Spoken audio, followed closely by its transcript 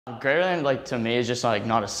Greater than, like, to me is just like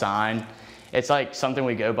not a sign. It's like something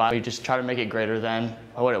we go by. We just try to make it greater than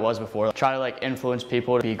what it was before. Try to like influence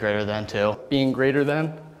people to be greater than too. Being greater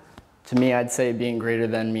than, to me, I'd say being greater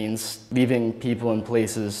than means leaving people and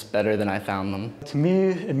places better than I found them. To me,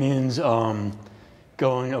 it means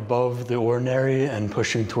going above the ordinary and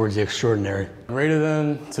pushing towards the extraordinary. Greater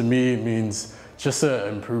than, to me, means just to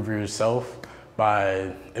improve yourself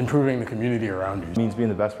by improving the community around you. It means being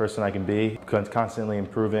the best person I can be, constantly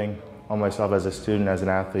improving on myself as a student, as an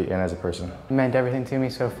athlete, and as a person. It meant everything to me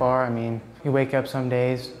so far. I mean, you wake up some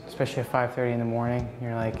days, especially at 5:30 in the morning,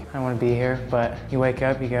 you're like, I don't want to be here, but you wake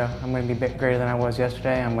up, you go, I'm going to be greater than I was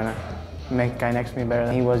yesterday, I'm going to make the guy next to me better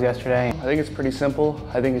than he was yesterday. I think it's pretty simple.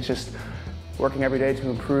 I think it's just working every day to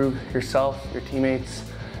improve yourself, your teammates,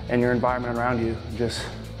 and your environment around you. Just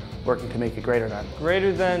working to make it greater than.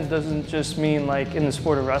 Greater than doesn't just mean like in the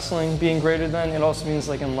sport of wrestling being greater than, it also means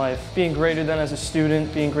like in life. Being greater than as a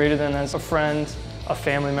student, being greater than as a friend, a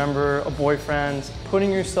family member, a boyfriend.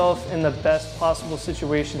 Putting yourself in the best possible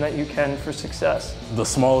situation that you can for success. The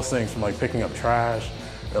smallest things, from like picking up trash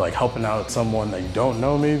or like helping out someone that you don't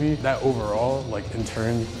know maybe, that overall like in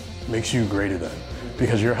turn makes you greater than,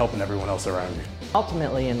 because you're helping everyone else around you.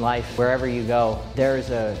 Ultimately in life, wherever you go, there's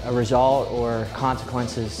a result or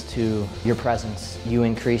consequences to your presence. You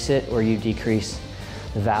increase it or you decrease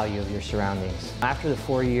the value of your surroundings. After the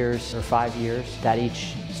 4 years or 5 years that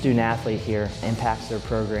each student athlete here impacts their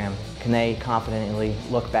program, can they confidently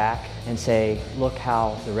look back and say, look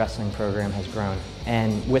how the wrestling program has grown?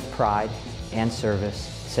 And with pride and service,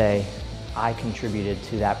 say, I contributed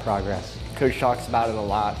to that progress. Coach talks about it a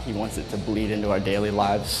lot. He wants it to bleed into our daily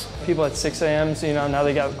lives. People at 6 a.m., so now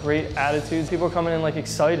they got great attitudes. People are coming in like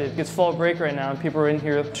excited. It's fall break right now and people are in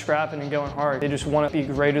here scrapping and going hard. They just want to be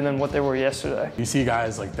greater than what they were yesterday. You see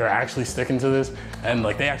guys like they're actually sticking to this and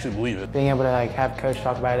like they actually believe it. Being able to like have coach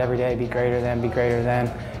talk about it every day, be greater than,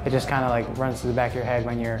 it just kind of like runs to the back of your head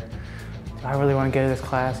when you're, do I really want to go to this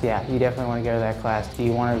class? Yeah, you definitely want to go to that class. Do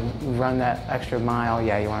you want to run that extra mile?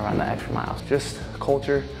 Yeah, you want to run that extra mile. Just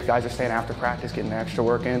culture. Guys are staying after practice, getting their extra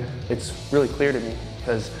work in. It's really clear to me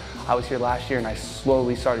because I was here last year and I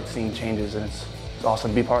slowly started seeing changes, and it's awesome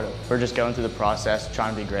to be part of. We're just going through the process,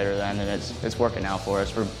 trying to be greater than, and it's working out for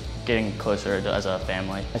us. We're getting closer as a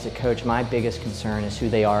family. As a coach, my biggest concern is who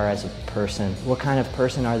they are as a person. What kind of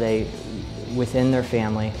person are they within their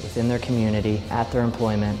family, within their community, at their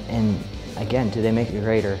employment, and again, do they make you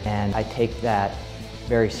greater? And I take that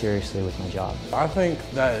very seriously with my job. I think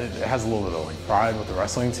that it has a little bit of like pride with the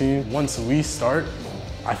wrestling team. Once we start,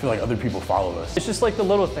 I feel like other people follow us. It's just like the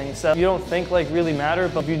little things that you don't think like really matter,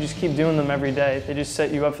 but if you just keep doing them every day, they just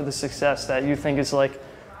set you up for the success that you think is like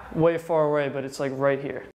way far away, but it's like right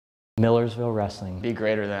here. Millersville Wrestling. Be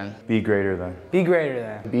greater than. Be greater than. Be greater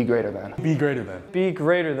than. Be greater than. Be greater than. Be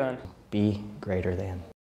greater than. Be greater than.